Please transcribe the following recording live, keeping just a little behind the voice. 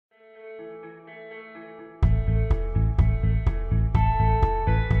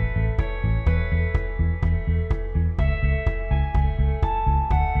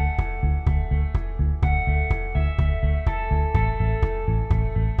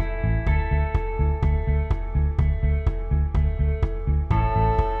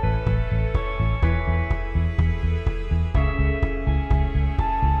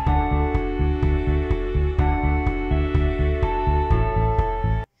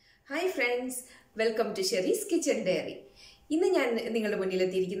friends, welcome to Sherry's Kitchen Diary. ഇന്ന് ഞാൻ നിങ്ങളുടെ മുന്നിൽ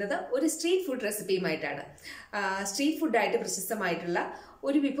എത്തിയിരിക്കുന്നത് ഒരു സ്ട്രീറ്റ് ഫുഡ് റെസിപ്പിയുമായിട്ടാണ്. സ്ട്രീറ്റ് ഫുഡായിട്ട് പ്രശസ്തമായിട്ടുള്ള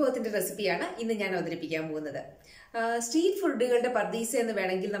ഒരു വിഭവത്തിന്റെ റെസിപ്പിയാണ് ഇന്ന് ഞാൻ അവതരിപ്പിക്കാൻ പോകുന്നത്. സ്ട്രീറ്റ് ഫുഡുകളുടെ പർദീസ എന്ന്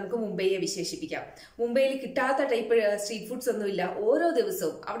വേണമെങ്കിൽ നമുക്ക് മുംബൈയെ വിശേഷിപ്പിക്കാം. മുംബൈയിൽ കിട്ടാത്ത ടൈപ്പ് സ്ട്രീറ്റ് ഫുഡ്സ് ഒന്നുമില്ല. ഓരോ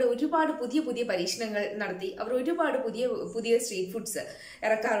ദിവസവും അവിടെ ഒരുപാട് പുതിയ പുതിയ പരീക്ഷണങ്ങൾ നടത്തി അവർ ഒരുപാട് പുതിയ സ്ട്രീറ്റ് ഫുഡ്സ്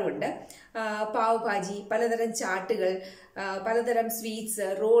ഇറക്കാറുമുണ്ട്. പാവ് ഭാജി, പലതരം ചാട്ടുകൾ, പലതരം സ്വീറ്റ്സ്,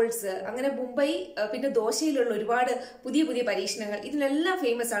 റോൾസ്, അങ്ങനെ മുംബൈ പിന്നെ ദോശയിലുള്ള ഒരുപാട് പുതിയ പരീക്ഷണങ്ങൾ, ഇതിനെല്ലാം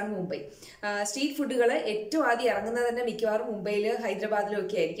ഫേമസ് ആണ് മുംബൈ. സ്ട്രീറ്റ് ഫുഡുകൾ ഏറ്റവും ആദ്യം ഇറങ്ങുന്നത് തന്നെ മിക്കവാറും മുംബൈയിൽ ഹൈദരാബാദിലും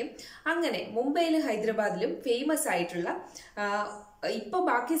ഒക്കെ ആയിരിക്കും. അങ്ങനെ മുംബൈയിലും ഹൈദരാബാദിലും ഫേമസ് ആയിട്ടുള്ള ഇപ്പൊ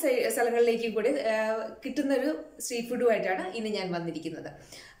ബാക്കി സ്ഥലങ്ങളിലേക്കും കൂടി കിട്ടുന്ന ഒരു സ്ട്രീറ്റ് ഫുഡുമായിട്ടാണ് ഇന്ന് ഞാൻ വന്നിരിക്കുന്നത്.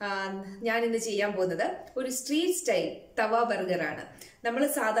 ഞാൻ ഇന്ന് ചെയ്യാൻ പോകുന്നത് ഒരു സ്ട്രീറ്റ് സ്റ്റൈൽ തവ ബർഗർ ആണ്. നമ്മൾ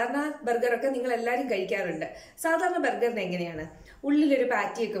സാധാരണ ബർഗറൊക്കെ നിങ്ങൾ എല്ലാവരും കഴിക്കാറുണ്ട്. സാധാരണ ബർഗറിന് എങ്ങനെയാണ്? ഉള്ളിലൊരു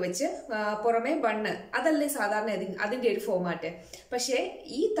പാറ്റിയൊക്കെ വെച്ച് പുറമെ ബണ്ണ്, അതല്ലേ സാധാരണ അതിന്റെ ഒരു ഫോമാറ്റ്. പക്ഷേ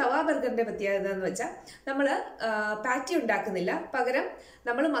ഈ തവ ബർഗറിന്റെ പ്രത്യേകത എന്ന് വെച്ചാൽ നമ്മൾ പാറ്റി ഉണ്ടാക്കുന്നില്ല, പകരം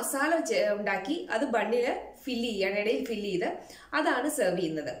നമ്മൾ മസാല ഉണ്ടാക്കി അത് ബണ്ണില് ഫില്ല് ചെയ്യാണ്, ഇടയിൽ ഫില്ല് ചെയ്ത് അതാണ് സെർവ്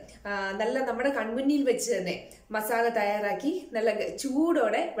ചെയ്യുന്നത്. നല്ല നമ്മുടെ കൺമുന്നിൽ വെച്ച് തന്നെ മസാല തയ്യാറാക്കി നല്ല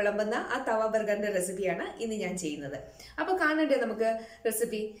ചൂടോടെ വിളമ്പുന്ന ആ തവ ബർഗറിന്റെ റെസിപ്പിയാണ് ഇന്ന് ഞാൻ ചെയ്യുന്നത്. അപ്പൊ കാണണ്ടേ നമുക്ക്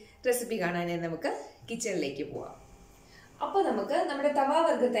റെസിപ്പി കാണാനായി നമുക്ക് കിച്ചണിലേക്ക് പോവാം. അപ്പൊ നമുക്ക് നമ്മുടെ തവ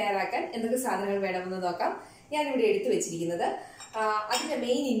ബർഗർ തയ്യാറാക്കാൻ എന്തൊക്കെ സാധനങ്ങൾ വേണമെന്ന് നോക്കാം. ഞാനിവിടെ എടുത്തു വെച്ചിരിക്കുന്നത് അതിന്റെ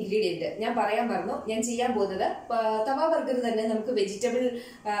മെയിൻ ഇൻഗ്രീഡിയന്റ് ഞാൻ പറയാൻ പറഞ്ഞു. ഞാൻ ചെയ്യാൻ പോകുന്നത് തവ ബർഗർ തന്നെ നമുക്ക് വെജിറ്റബിൾ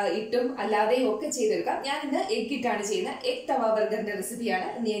ഇട്ടും അല്ലാതെയും ഒക്കെ ചെയ്തെടുക്കാം. ഞാൻ ഇന്ന് എഗ് ഇട്ടാണ് ചെയ്യുന്നത്. എഗ് തവ ബർഗറിന്റെ റെസിപ്പിയാണ്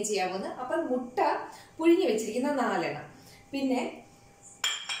ഇന്ന് ഞാൻ ചെയ്യാൻ പോകുന്നത്. അപ്പം മുട്ട പുഴുങ്ങി വെച്ചിരിക്കുന്ന 4 എണ്ണം, പിന്നെ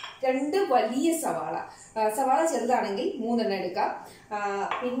 2 വലിയ സവാള ചെറുതാണെങ്കിൽ 3 എണ്ണം എടുക്കാം,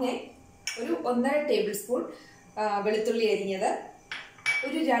 പിന്നെ ഒരു 1.5 ടേബിൾ സ്പൂൺ വെളുത്തുള്ളി അരിഞ്ഞത്,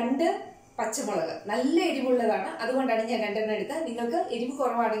 ഒരു 2 പച്ചമുളക്, നല്ല എരിവുള്ളതാണ്, അതുകൊണ്ടാണ് ഞാൻ 2 എണ്ണം എടുത്തത്. നിങ്ങൾക്ക് എരിവ്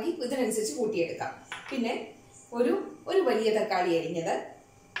കുറവാണെങ്കിൽ ഇതിനനുസരിച്ച് കൂട്ടിയെടുക്കാം. പിന്നെ ഒരു വലിയ തക്കാളി അരിഞ്ഞത്,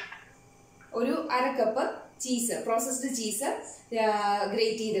 ഒരു 1/2 cup cheese, processed cheese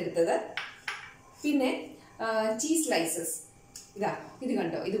great ചെയ്തെടുത്തത്, പിന്നെ ചീസ് സ്ലൈസസ്, ഇത്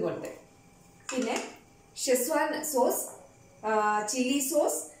കണ്ടോ, ഇതുപോലത്തെ, പിന്നെ schezwan sauce, chilli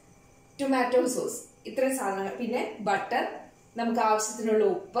sauce, tomato sauce, ഇത്രയും സാധനങ്ങൾ, പിന്നെ ബട്ടർ, നമുക്ക് ആവശ്യത്തിനുള്ള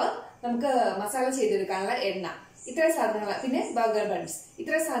ഉപ്പ്, നമുക്ക് മസാല ചെയ്തെടുക്കാനുള്ള എണ്ണ, ഇത്രയും സാധനങ്ങൾ, പിന്നെ ബർഗർ ബൺസ്,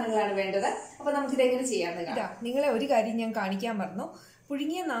 ഇത്രയും സാധനങ്ങളാണ് വേണ്ടത്. അപ്പൊ നമുക്ക് ഇതെങ്ങനെ ചെയ്യാമെന്ന് നിങ്ങളെ ഒരു കാര്യം ഞാൻ കാണിക്കാൻ പറഞ്ഞു.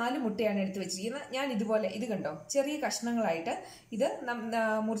 പുഴുങ്ങിയ 4 മുട്ടയാണ് എടുത്ത് വെച്ചിരിക്കുന്നത്. ഞാൻ ഇതുപോലെ, ഇത് കണ്ടോ, ചെറിയ കഷ്ണങ്ങളായിട്ട് ഇത്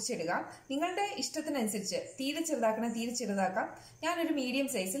മുറിച്ചിടുക. നിങ്ങളുടെ ഇഷ്ടത്തിനനുസരിച്ച് തീരെ ചെറുതാക്കാം. ഞാനൊരു മീഡിയം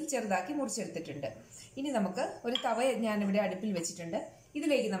സൈസിൽ ചെറുതാക്കി മുറിച്ചെടുത്തിട്ടുണ്ട്. ഇനി നമുക്ക് ഒരു തവ ഞാനിവിടെ അടുപ്പിൽ വെച്ചിട്ടുണ്ട്.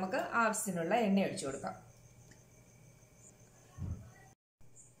 ഇതിലേക്ക് നമുക്ക് ആവശ്യത്തിനുള്ള എണ്ണ ഒഴിച്ചു കൊടുക്കാം.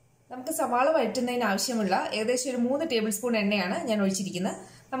 നമുക്ക് സവാള വഴറ്റുന്നതിന് ആവശ്യമുള്ള ഏകദേശം ഒരു 3 ടേബിൾ സ്പൂൺ എണ്ണയാണ് ഞാൻ ഒഴിച്ചിരിക്കുന്നത്.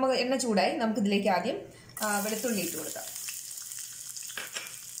 നമുക്ക് എണ്ണ ചൂടായി നമുക്ക് ഇതിലേക്ക് ആദ്യം വെളുത്തുള്ളി ഇട്ട് കൊടുക്കാം.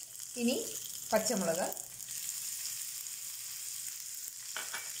 ഇനി പച്ചമുളക്,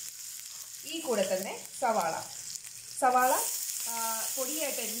 ഈ കൂടെ തന്നെ സവാള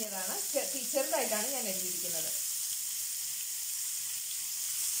പൊടിയായിട്ട് അരിഞ്ഞതാണ്, ചെറുതായിട്ടാണ് ഞാൻ അരിഞ്ഞിരിക്കുന്നത്.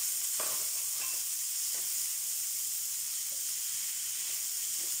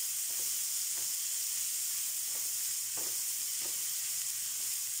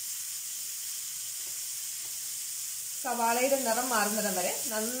 സവാളയുടെ നിറം മാറുന്നിടം വരെ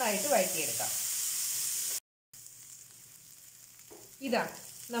നന്നായിട്ട് വഴറ്റിയെടുക്കാം.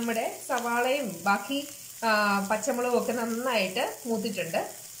 നമ്മുടെ സവാളയും ബാക്കി പച്ചമുളകും ഒക്കെ നന്നായിട്ട് മൂത്തിട്ടുണ്ട്.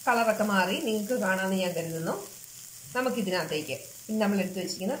 കളറൊക്കെ മാറി നിങ്ങൾക്ക് കാണാമെന്ന് ഞാൻ കരുതുന്നു. നമുക്കിതിനകത്തേക്ക് നമ്മൾ എടുത്തു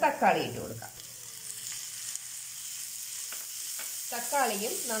വെച്ചിരിക്കുന്ന തക്കാളി ഇട്ട് കൊടുക്കാം.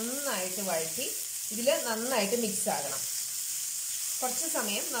 തക്കാളിയും നന്നായിട്ട് വഴറ്റി ഇതിൽ നന്നായിട്ട് മിക്സ് ആകണം. കുറച്ച്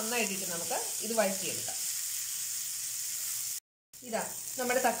സമയം നന്നായിട്ടിട്ട് നമുക്ക് ഇത് വഴറ്റിയെടുക്കാം.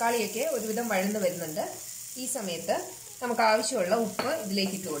 നമ്മുടെ തക്കാളിയൊക്കെ ഒരുവിധം വഴന്ന് വരുന്നുണ്ട്. ഈ സമയത്ത് നമുക്ക് ആവശ്യമുള്ള ഉപ്പ്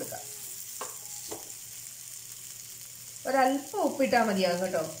ഇതിലേക്ക് ഇട്ട് കൊടുക്കാം. ഒരല്പം ഉപ്പിട്ടാൽ മതിയാകും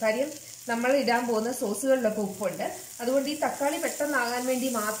കേട്ടോ. കാര്യം നമ്മൾ ഇടാൻ പോകുന്ന സോസുകളിലൊക്കെ ഉപ്പുണ്ട്. അതുകൊണ്ട് ഈ തക്കാളി പെട്ടെന്നാകാൻ വേണ്ടി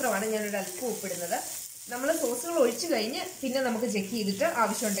മാത്രമാണ് ഞാനൊരു അല്പം ഉപ്പിടുന്നത്. നമ്മൾ സോസുകൾ ഒഴിച്ചു കഴിഞ്ഞ് പിന്നെ നമുക്ക് ചെക്ക് ചെയ്തിട്ട്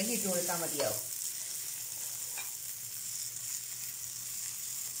ആവശ്യമുണ്ടെങ്കിൽ ഇട്ട് കൊടുത്താൽ മതിയാവും.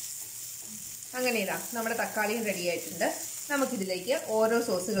 അങ്ങനെ നമ്മുടെ തക്കാളിയും റെഡി ആയിട്ടുണ്ട്. നമുക്കിതിലേക്ക് ഓരോ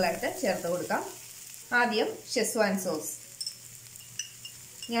സോസുകളായിട്ട് ചേർത്ത് കൊടുക്കാം. ആദ്യം ഷെസ്വാൻ സോസ്,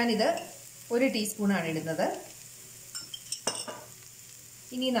 ഞാനിത് 1 ടീസ്പൂണാണ് ഇടുന്നത്.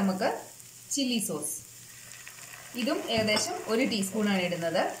 ഇനി നമുക്ക് ചില്ലി സോസ്, ഇതും ഏകദേശം 1 ടീസ്പൂണാണ്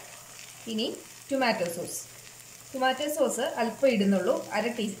ഇടുന്നത്. ഇനി ടൊമാറ്റോ സോസ്, ടൊമാറ്റോ സോസ് അല്പം ഇടുന്നുള്ളൂ,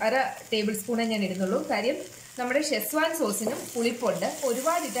 അര ടേബിൾ സ്പൂണേ ഞാൻ ഇടുന്നുള്ളൂ. കാര്യം നമ്മുടെ ഷെസ്വാൻ സോസിനും പുളിപ്പുണ്ട്.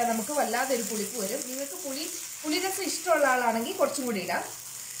 ഒരുപാട് ഇട്ടാൽ നമുക്ക് വല്ലാതൊരു പുളിപ്പ് വരും. നിങ്ങൾക്ക് പുളിരസം ഇഷ്ടമുള്ള ആളാണെങ്കിൽ കുറച്ചും കൂടി ഇടാം.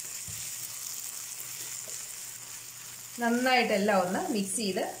 നന്നായിട്ടെല്ലാം ഒന്ന് മിക്സ്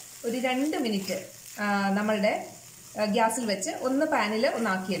ചെയ്ത് ഒരു 2 മിനിറ്റ് നമ്മളുടെ ഗ്യാസിൽ വെച്ച് ഒന്ന് പാനിൽ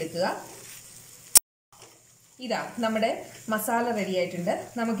ഒന്നാക്കിയെടുക്കുക. ഇതാ നമ്മുടെ മസാല റെഡി ആയിട്ടുണ്ട്.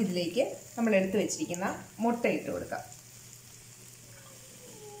 നമുക്കിതിലേക്ക് നമ്മൾ എടുത്തു വെച്ചിരിക്കുന്ന മുട്ട ഇട്ട് കൊടുക്കാം.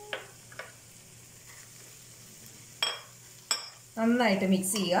 നന്നായിട്ട്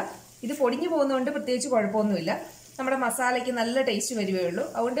മിക്സ് ചെയ്യുക. ഇത് പൊടിഞ്ഞു പോകുന്നതുകൊണ്ട് പ്രത്യേകിച്ച് കുഴപ്പമൊന്നുമില്ല. നമ്മുടെ മസാലയ്ക്ക് നല്ല ടേസ്റ്റ് വരുവേ ഉള്ളൂ.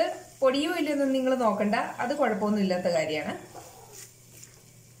 അതുകൊണ്ട് പൊടിയോ ഇല്ലെന്ന് നിങ്ങൾ നോക്കണ്ട, അത് കുഴപ്പമൊന്നും ഇല്ലാത്ത കാര്യമാണ്.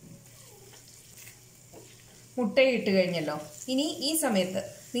 മുട്ടയും ഇട്ട് കഴിഞ്ഞല്ലോ. ഇനി ഈ സമയത്ത്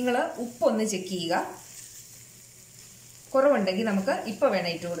നിങ്ങൾ ഉപ്പൊന്ന് ചെക്ക് ചെയ്യുക. കുറവുണ്ടെങ്കിൽ നമുക്ക് ഇപ്പം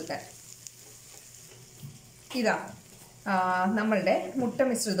വേണം ഇട്ട് കൊടുക്കാൻ. ഇതാ നമ്മളുടെ മുട്ട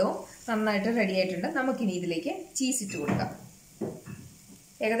മിശ്രിതവും നന്നായിട്ട് റെഡി ആയിട്ടുണ്ട്. നമുക്കിനി ഇതിലേക്ക് ചീസ് ഇട്ട് കൊടുക്കാം.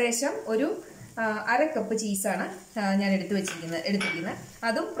 ഏകദേശം ഒരു 1/2 കപ്പ് ചീസാണ് ഞാൻ എടുത്തിരിക്കുന്നത്.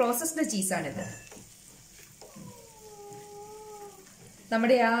 അതും പ്രോസസ്ഡ് ചീസാണിത്.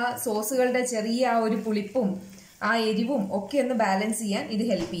 നമ്മുടെ ആ സോസുകളുടെ ചെറിയ ആ ഒരു പുളിപ്പും ആ എരിവും ഒക്കെ ഒന്ന് ബാലൻസ് ചെയ്യാൻ ഇത്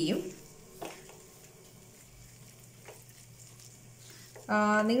ഹെൽപ്പ് ചെയ്യും.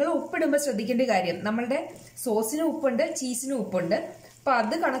 നിങ്ങൾ ഉപ്പിടുമ്പോൾ ശ്രദ്ധിക്കേണ്ട കാര്യം, നമ്മളുടെ സോസിനും ഉപ്പുണ്ട്, ചീസിനും ഉപ്പുണ്ട്. അപ്പം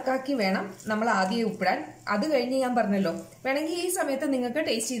അത് കണക്കാക്കി വേണം നമ്മൾ ആദ്യം ഉപ്പിടാൻ. അത് കഴിഞ്ഞ് ഞാൻ പറഞ്ഞല്ലോ, വേണമെങ്കിൽ ഈ സമയത്ത് നിങ്ങൾക്ക്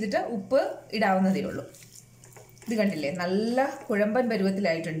ടേസ്റ്റ് ചെയ്തിട്ട് ഉപ്പ് ഇടാവുന്നതേ ഉള്ളൂ. ഇത് കണ്ടില്ലേ, നല്ല കുഴമ്പൻ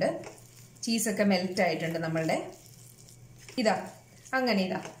പരുവത്തിലായിട്ടുണ്ട്. ചീസൊക്കെ മെൽറ്റ് ആയിട്ടുണ്ട് നമ്മളുടെ. ഇതാ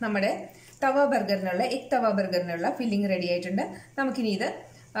നമ്മുടെ തവ ബർഗറിനുള്ള എഗ് തവ ബർഗറിനുള്ള ഫില്ലിംഗ് റെഡി ആയിട്ടുണ്ട്. നമുക്കിനി ഇത്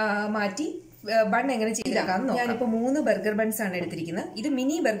മാറ്റി ബൺ എങ്ങനെ ചെയ്തെടുക്കാം. ഞാനിപ്പോൾ 3 ബർഗർ ബൺസ് ആണ് എടുത്തിരിക്കുന്നത്. ഇത്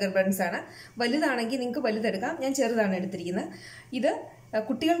മിനി ബർഗർ ബൺസ് ആണ്. വലുതാണെങ്കിൽ നിങ്ങൾക്ക് വലുതെടുക്കാം. ഞാൻ ചെറുതാണ് എടുത്തിരിക്കുന്നത്. ഇത്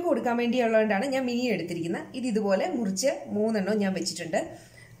കുട്ടികൾക്ക് കൊടുക്കാൻ വേണ്ടിയുള്ളതുകൊണ്ടാണ് ഞാൻ മിനി എടുത്തിരിക്കുന്നത്. ഇത് ഇതുപോലെ മുറിച്ച് 3 എണ്ണം ഞാൻ വെച്ചിട്ടുണ്ട്.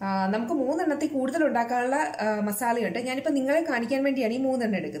 നമുക്ക് 3 എണ്ണത്തിൽ കൂടുതൽ ഉണ്ടാക്കാനുള്ള മസാലയുണ്ട്. ഞാനിപ്പോൾ നിങ്ങളെ കാണിക്കാൻ വേണ്ടിയാണ് ഈ 3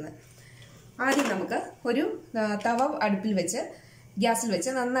 എണ്ണം എടുക്കുന്നത്. ആദ്യം നമുക്ക് ഒരു തവ അടുപ്പിൽ വെച്ച് ഗ്യാസിൽ വെച്ച്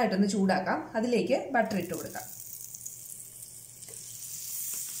നന്നായിട്ടൊന്ന് ചൂടാക്കാം. അതിലേക്ക് ബട്ടർ ഇട്ട് കൊടുക്കാം.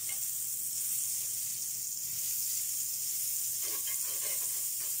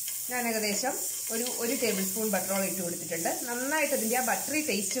 ഞാൻ ഏകദേശം ഒരു ടേബിൾ സ്പൂൺ ബട്ടറോളം ഇട്ട് കൊടുത്തിട്ടുണ്ട്. നന്നായിട്ട് അതിൻ്റെ ആ ബട്ടറി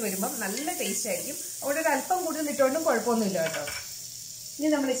ടേസ്റ്റ് വരുമ്പം നല്ല ടേസ്റ്റ് ആയിരിക്കും. അവിടെ ഒരു അല്പം കൂടുതൽ ഇട്ടുകൊണ്ടും കുഴപ്പമൊന്നുമില്ല കേട്ടോ. ഇനി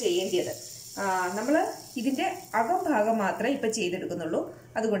നമ്മൾ ചെയ്യേണ്ടത്, നമ്മൾ ഇതിൻ്റെ അകം ഭാഗം മാത്രമേ ഇപ്പം ചെയ്തെടുക്കുന്നുള്ളൂ.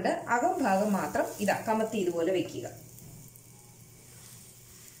 അതുകൊണ്ട് അകം ഭാഗം മാത്രം ഇതാ കമത്തി ഇതുപോലെ വെക്കുക.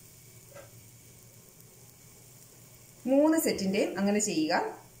 മൂന്ന് സെറ്റിൻ്റെയും അങ്ങനെ ചെയ്യുക.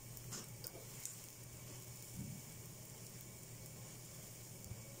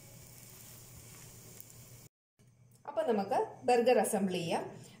 അപ്പം നമുക്ക് ബർഗർ അസംബിൾ ചെയ്യാം.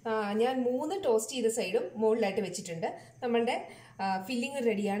 ഞാൻ 3 ടോസ്റ്റ് ചെയ്ത സൈഡും മുകളിലായിട്ട് വെച്ചിട്ടുണ്ട്. നമ്മളുടെ ഫില്ലിംഗ്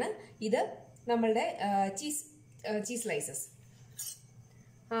റെഡിയാണ്. ഇത് നമ്മളുടെ ചീസ് സ്ലൈസസ്.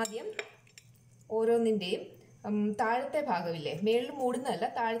 ആദ്യം ഓരോന്നിൻ്റെയും താഴത്തെ ഭാഗമില്ലേ, മേളിൽ മൂടുന്നതല്ല,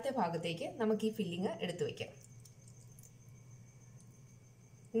 താഴത്തെ ഭാഗത്തേക്ക് നമുക്ക് ഈ ഫില്ലിംഗ് എടുത്തു വയ്ക്കാം.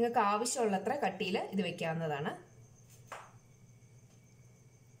 നിങ്ങൾക്ക് ആവശ്യമുള്ളത്ര കട്ടിയിൽ ഇത് വെക്കാവുന്നതാണ്.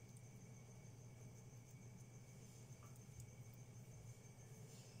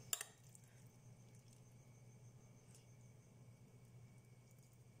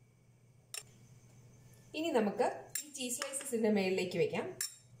 ഇനി നമുക്ക് ഈ ചീസ് സ്ലൈസസിന്റെ മേളിലേക്ക് വെക്കാം.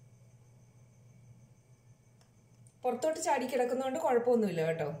 പുറത്തോട്ട് ചാടി കിടക്കുന്നതുകൊണ്ട് കുഴപ്പമൊന്നുമില്ല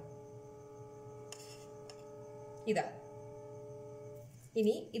കേട്ടോ. ഇതാ,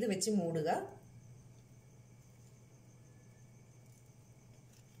 ഇനി ഇത് വെച്ച് മൂടുക.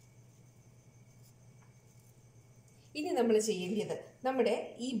 ഇനി നമ്മൾ ചെയ്യേണ്ടത്, നമ്മുടെ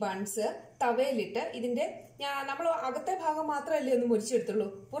ഈ ബൺസ് തവയിലിട്ട് ഇതിന്റെ നമ്മൾ അകത്തെ ഭാഗം മാത്രമല്ലേ ഒന്ന് മുരിച്ചെടുത്തുള്ളൂ,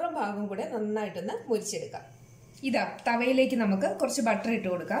 പുറം ഭാഗം കൂടെ നന്നായിട്ടൊന്ന് മുരിച്ചെടുക്കാം. ഇതാ, തവയിലേക്ക് നമുക്ക് കുറച്ച് ബട്ടർ ഇട്ട്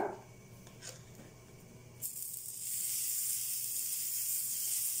കൊടുക്കാം.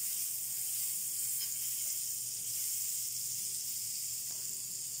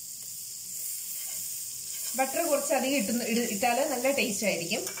 ബട്ടർ കുറച്ചധികം ഇട്ടാൽ നല്ല ടേസ്റ്റ്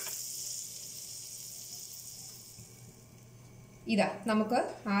ആയിരിക്കും. ഇതാ, നമുക്ക്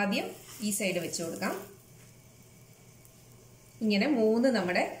ആദ്യം ഈ സൈഡ് വെച്ച് കൊടുക്കാം. ഇങ്ങനെ 3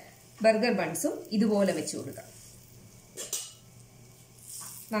 നമ്മുടെ ബർഗർ ബൺസും ഇതുപോലെ വെച്ച് കൊടുക്കാം.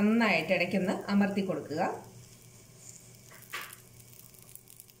 നന്നായിട്ട് ഇടയ്ക്കൊന്ന് അമർത്തി കൊടുക്കുക.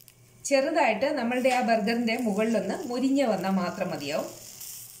 ചെറുതായിട്ട് നമ്മളുടെ ആ ബർഗറിന്റെ മുകളിലൊന്ന് മുരിഞ്ഞ് വന്നാൽ മാത്രം മതിയാവും.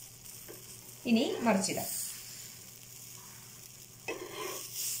 ഇനി മറിച്ചിടാം.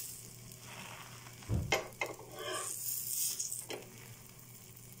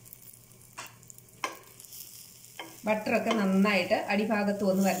 ബട്ടറൊക്കെ നന്നായിട്ട് അടിഭാഗത്ത്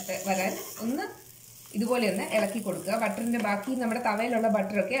ഒന്ന് വരാൻ ഒന്ന് ഇതുപോലെ ഒന്ന് ഇളക്കി കൊടുക്കുക. ബട്ടറിന്റെ ബാക്കി നമ്മുടെ തവയിലുള്ള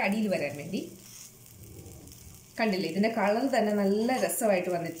ബട്ടറൊക്കെ അടിയിൽ വരാൻ വേണ്ടി. കണ്ടില്ലേ, ഇതിന്റെ കളർ തന്നെ നല്ല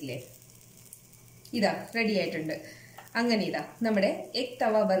രസമായിട്ട് വന്നിട്ടില്ലേ? ഇതാ റെഡി ആയിട്ടുണ്ട്. അങ്ങനെ ഇതാ നമ്മുടെ എഗ്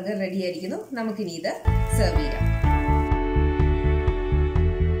തവ ബർഗർ റെഡി ആയിരിക്കുന്നു. നമുക്കിനി ഇത് സെർവ് ചെയ്യാം.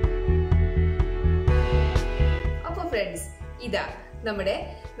 അപ്പോൾ ഫ്രണ്ട്സ്, ഇതാ നമ്മുടെ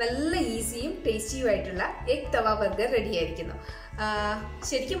നല്ല ഈസിയും ടേസ്റ്റിയും ആയിട്ടുള്ള എഗ് തവ ബർഗർ റെഡി ആയിരിക്കുന്നു.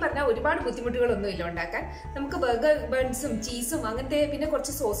 ശരിക്കും പറഞ്ഞാൽ ഒരുപാട് ബുദ്ധിമുട്ടുകളൊന്നും ഇല്ല ഉണ്ടാക്കാൻ. നമുക്ക് ബർഗർ ബൺസും ചീസും അങ്ങനത്തെ പിന്നെ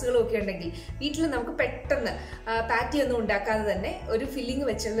കുറച്ച് സോസുകളും ഒക്കെ ഉണ്ടെങ്കിൽ വീട്ടിൽ നമുക്ക് പെട്ടെന്ന് പാറ്റി ഒന്നും ഉണ്ടാക്കാതെ തന്നെ ഒരു ഫില്ലിംഗ്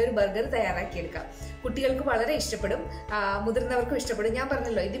വെച്ചുള്ള ഒരു ബർഗർ തയ്യാറാക്കിയെടുക്കാം. കുട്ടികൾക്ക് വളരെ ഇഷ്ടപ്പെടും, മുതിർന്നവർക്കും ഇഷ്ടപ്പെടും. ഞാൻ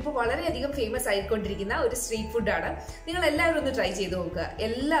പറഞ്ഞല്ലോ, ഇതിപ്പോൾ വളരെയധികം ഫേമസ് ആയിക്കൊണ്ടിരിക്കുന്ന ഒരു സ്ട്രീറ്റ് ഫുഡാണ്. നിങ്ങൾ എല്ലാവരും ഒന്ന് ട്രൈ ചെയ്ത് നോക്കുക.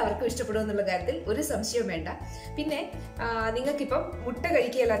 എല്ലാവർക്കും ഇഷ്ടപ്പെടും എന്നുള്ള കാര്യത്തിൽ ഒരു സംശയവും വേണ്ട. പിന്നെ നിങ്ങൾക്കിപ്പം മുട്ട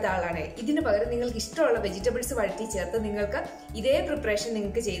കഴിക്കുകയല്ലാത്ത ആളാണ്, ഇതിന് പകരം നിങ്ങൾക്ക് ഇഷ്ടമുള്ള വെജിറ്റബിൾസ് വഴറ്റി ചേർത്ത് നിങ്ങൾക്ക് ഇതേ പ്രിപ്പറേഷൻ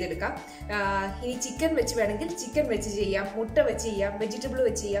നിങ്ങൾക്ക് ചെയ്തെടുക്കാം. ഇനി ചിക്കൻ വെച്ച് വേണമെങ്കിൽ ചിക്കൻ വെച്ച് ചെയ്യാം, മുട്ട വെച്ച് ചെയ്യാം, വെജിറ്റബിൾ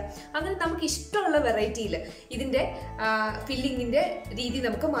വെച്ച് ചെയ്യാം. അങ്ങനെ നമുക്ക് ഇഷ്ടമുള്ള വെറൈറ്റിയിൽ ഇതിന്റെ ഫില്ലിങ്ങിന്റെ രീതി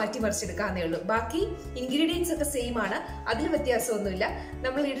നമുക്ക് മാറ്റിമറിച്ചെടുക്കാവുന്നേ ഉള്ളൂ. ബാക്കി ഇൻഗ്രീഡിയൻസ് ഒക്കെ സെയിം ആണ്, അതിൽ വ്യത്യാസമൊന്നുമില്ല.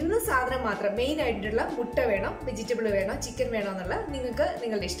 നമ്മൾ ഇടുന്ന സാധനം മാത്രം, മെയിൻ ആയിട്ടുള്ള മുട്ട വേണോ, വെജിറ്റബിൾ വേണോ, ചിക്കൻ വേണോ എന്നുള്ള നിങ്ങൾക്ക്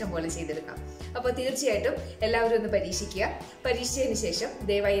നിങ്ങളുടെ ഇഷ്ടം പോലെ ചെയ്തെടുക്കാം. അപ്പോൾ തീർച്ചയായിട്ടും എല്ലാവരും ഒന്ന് പരീക്ഷിക്കുക. പരീക്ഷിച്ചതിന് ശേഷം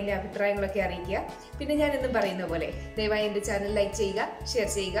ദയവായി എൻ്റെ അഭിപ്രായങ്ങളൊക്കെ അറിയിക്കുക. പിന്നെ ഞാൻ എന്നും പറയുന്ന പോലെ ദയവായി എൻ്റെ ചാനൽ ലൈക്ക് ചെയ്യുക, ഷെയർ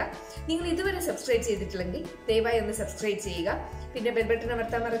ചെയ്യുക. നിങ്ങൾ ഇതുവരെ സബ്സ്ക്രൈബ് ചെയ്തിട്ടില്ലെങ്കിൽ ദയവായി ഒന്ന് സബ്സ്ക്രൈബ് ചെയ്യുക. പിന്നെ ബെൽ ബട്ടൺ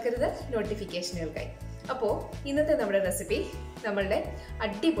അമർത്താൻ മറക്കരുത് നോട്ടിഫിക്കേഷനുകൾക്കായി. അപ്പോൾ ഇന്നത്തെ നമ്മുടെ റെസിപ്പി, നമ്മളുടെ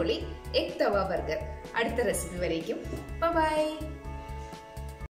അടിപൊളി എഗ് തവ ബർഗർ. അടുത്ത റെസിപ്പി വരേക്കും ബൈ.